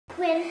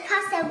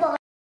Twinpossible.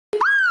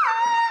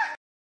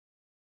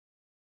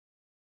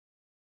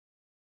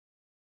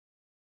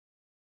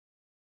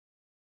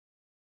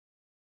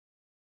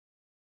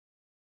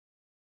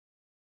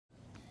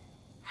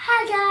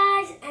 Hi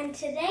guys, and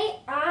today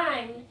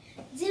I'm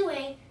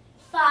doing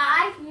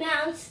 5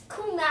 mounts,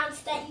 cool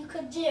mounts that you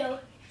could do.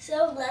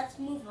 So let's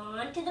move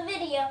on to the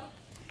video.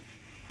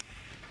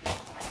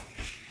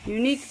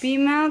 Unique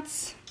beam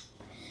mounts.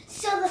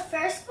 So the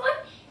first one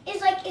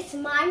is like, it's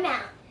my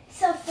mount.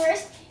 So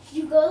first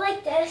you go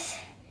like this,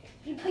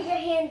 you put your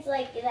hands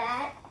like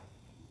that.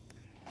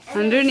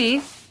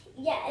 Underneath.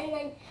 Then, yeah, and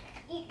then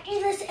you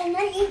do this, and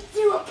then you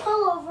do a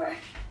pullover.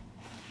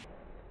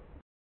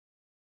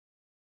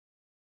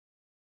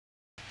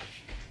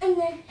 And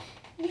then,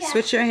 yeah.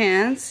 Switch your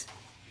hands,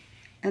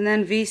 and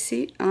then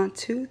V-seat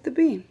onto the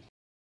beam.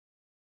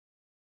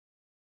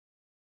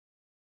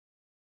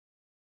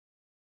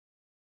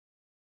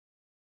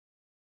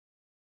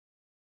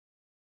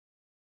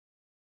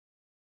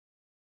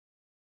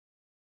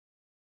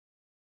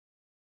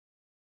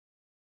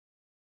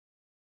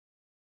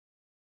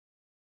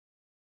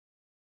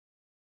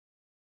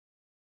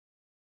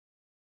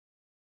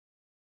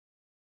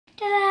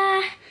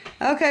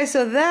 Ta-da! Okay,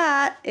 so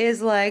that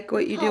is like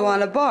what you do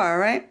on a bar,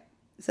 right?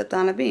 Except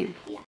on a beam.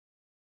 Yeah.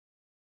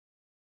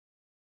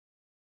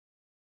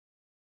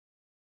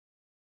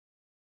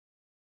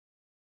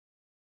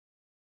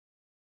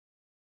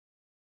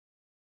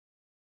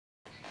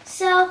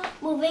 So,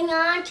 moving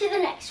on to the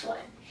next one.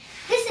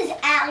 This is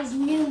Allie's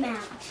new mount.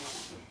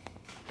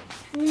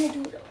 I'm going to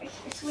do it over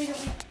here so we don't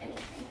have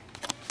anything.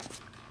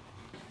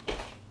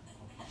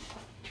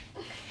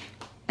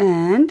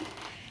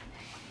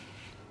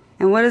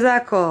 And what is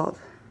that called?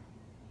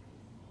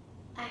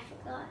 I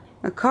forgot.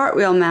 A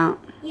cartwheel mount.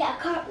 Yeah, a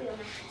cartwheel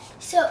mount.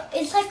 So,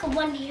 it's like a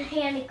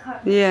one-handed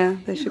cartwheel. Yeah,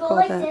 they should call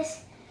it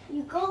that.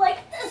 You go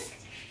like this,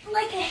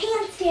 like a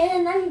handstand,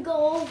 and then you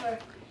go over.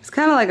 It's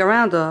kind of like a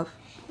round off.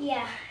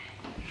 Yeah.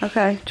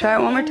 Okay, try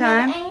it one more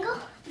time. Angle?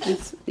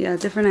 It's, yeah,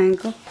 different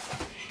angle.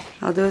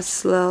 I'll do it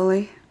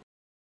slowly.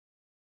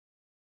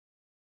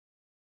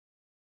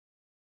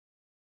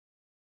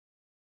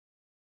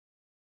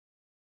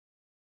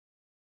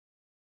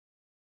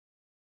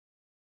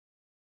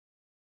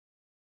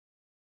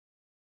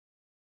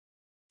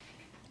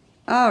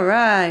 All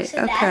right,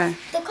 So okay.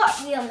 that's the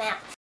cartwheel mount.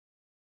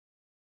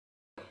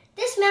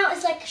 This mount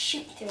is like a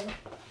shoot through.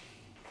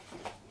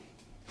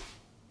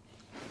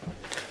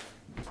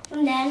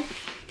 And then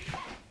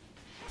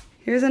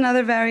Here's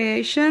another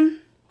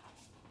variation.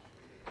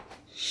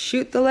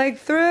 Shoot the leg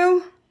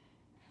through.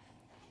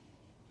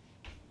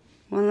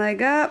 One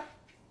leg up,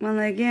 one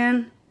leg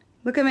in.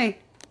 Look at me.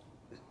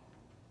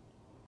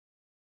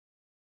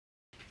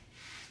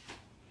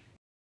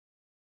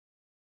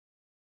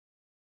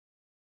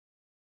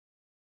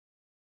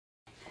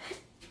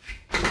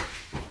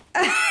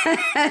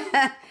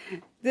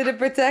 Did it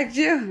protect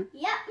you?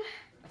 Yep.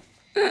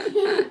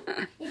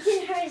 It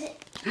didn't hurt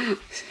it.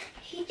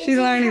 She's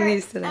learning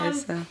these today,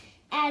 so.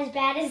 As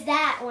bad as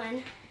that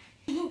one.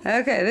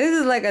 Okay, this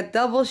is like a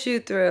double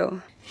shoot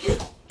through.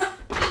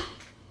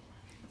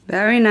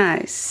 Very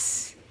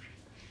nice.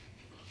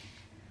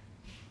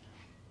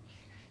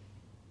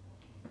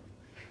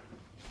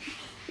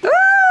 Woo!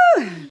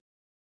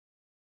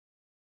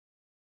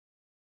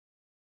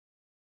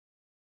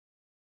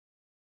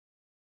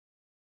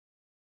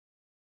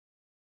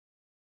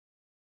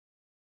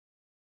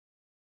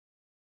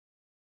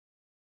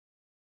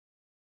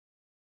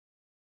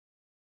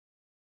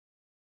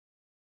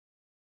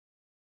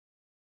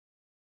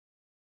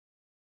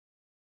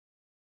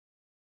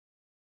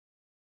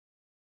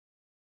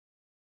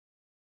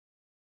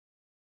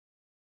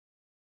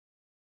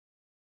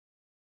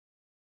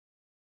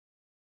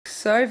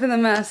 Sorry for the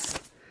mess.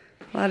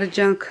 A lot of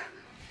junk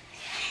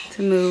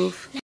to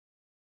move.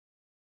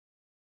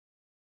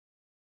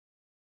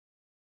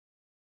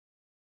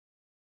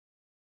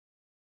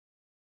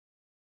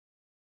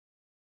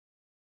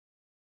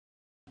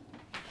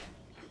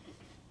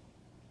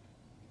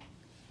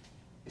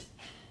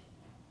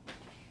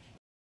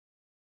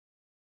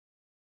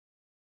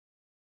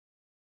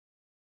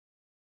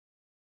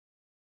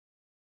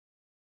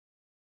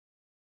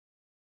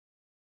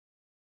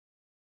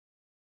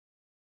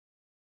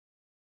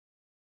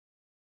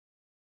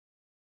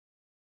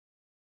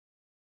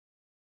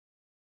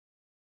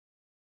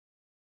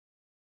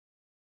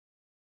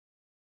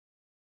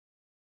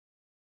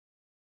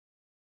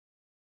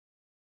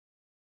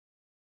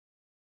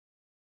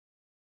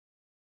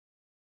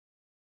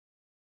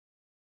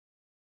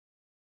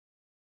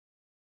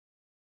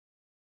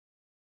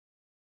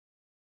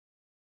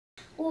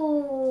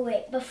 Oh,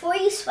 wait, before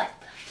you swipe,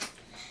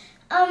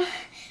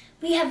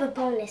 we have a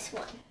bonus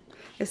one.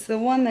 It's the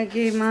one that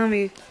gave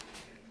Mommy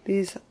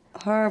these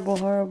horrible,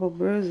 horrible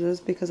bruises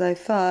because I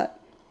thought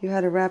you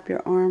had to wrap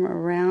your arm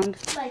around.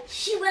 Like,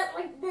 she went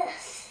like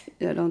this.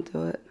 Yeah, don't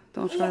do it.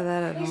 Don't try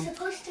that at home. You're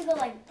supposed to go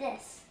like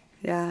this.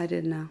 Yeah, I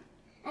did know.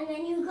 And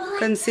then you go like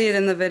Couldn't see it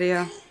in the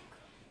video.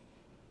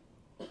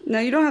 No,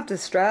 you don't have to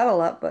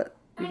straddle up, but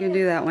you can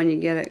do that when you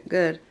get it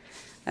good.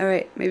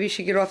 Alright, maybe you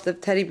should get off the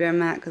teddy bear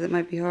mat because it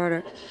might be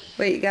harder.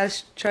 Wait, you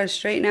gotta try to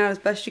straighten out as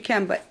best you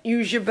can, but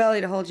use your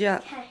belly to hold you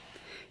up. Okay.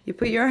 You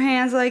put your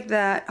hands like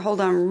that, hold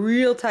on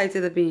real tight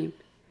to the beam.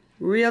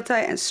 Real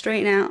tight and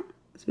straighten out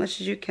as much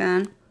as you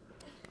can.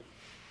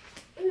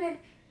 And then,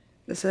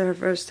 This is her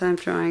first time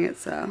trying it,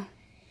 so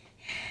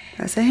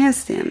that's a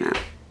handstand now.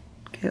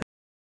 Okay.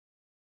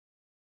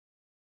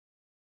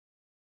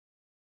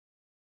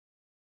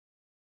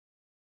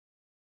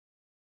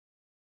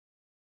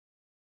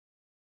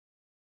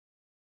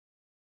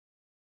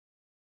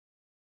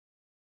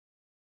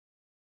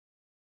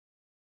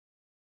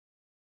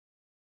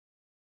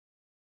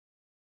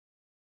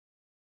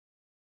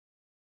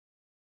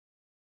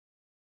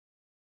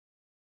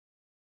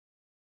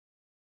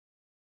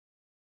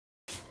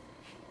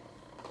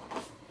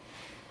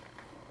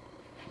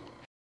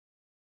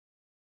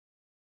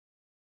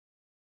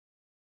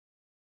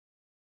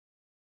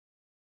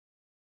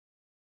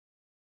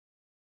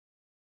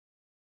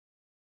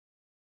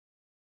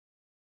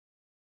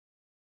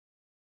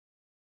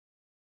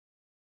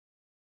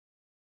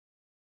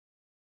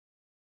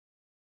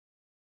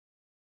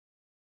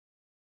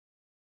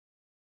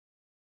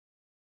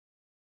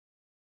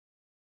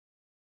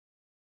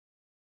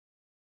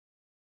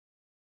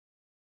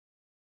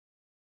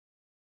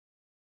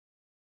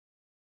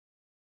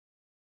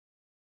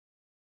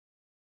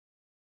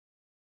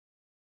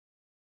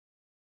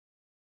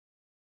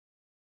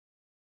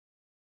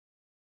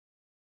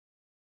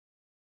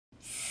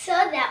 so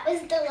that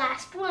was the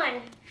last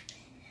one.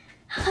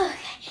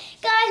 Okay.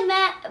 Guys,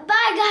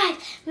 bye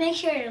guys. Make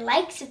sure to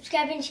like,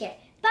 subscribe, and share.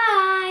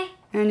 Bye.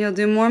 And you'll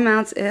do more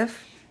mounts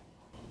if?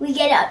 We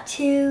get up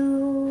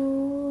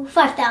to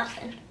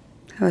 5,000.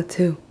 How about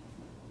 2?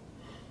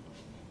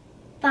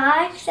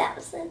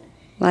 5,000.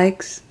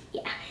 Likes?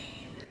 Yeah.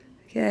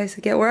 Okay,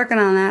 so get working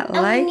on that.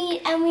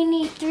 And we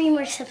need 3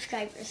 more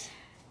subscribers.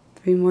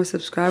 3 more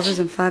subscribers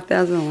and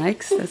 5,000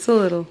 likes? That's a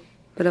little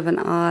bit of an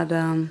odd,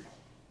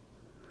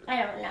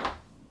 I don't know.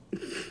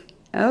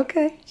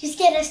 Okay. Just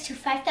get us to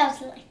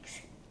 5,000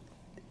 likes.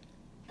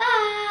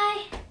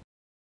 Bye.